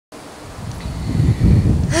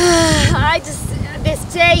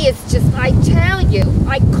this day is just, I tell you,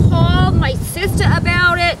 I called my sister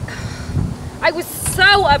about it. I was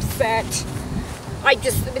so upset. I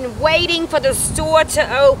just been waiting for the store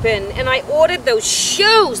to open, and I ordered those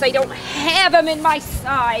shoes. They don't have them in my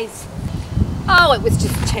size. Oh, it was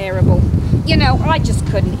just terrible. You know, I just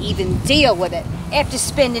couldn't even deal with it. After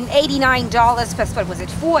spending $89 plus, what was it,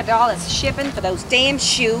 $4 shipping for those damn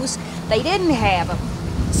shoes, they didn't have them.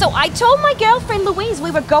 So I told my girlfriend Louise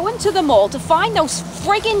we were going to the mall to find those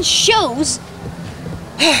friggin' shoes.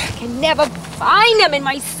 I can never find them in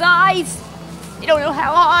my size. You don't know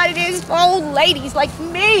how hard it is for old ladies like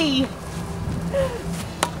me.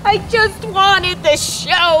 I just wanted the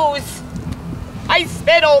shoes. I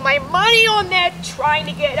spent all my money on that trying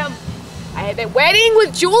to get them. I had the wedding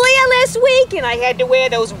with Julia last week, and I had to wear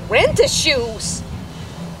those renter shoes.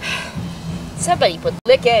 Somebody put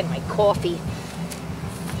liquor in my coffee.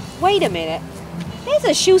 Wait a minute. There's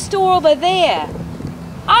a shoe store over there.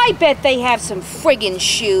 I bet they have some friggin'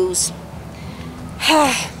 shoes.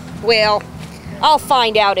 Well, I'll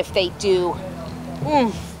find out if they do.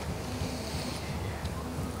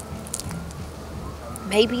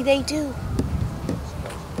 Maybe they do.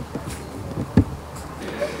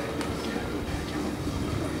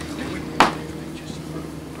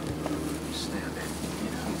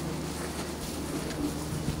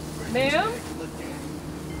 Ma'am?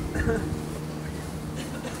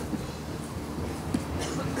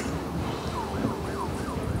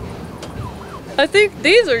 I think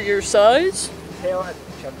these are your size.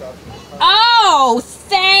 Oh,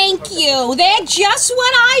 thank you. They're just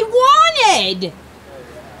what I wanted.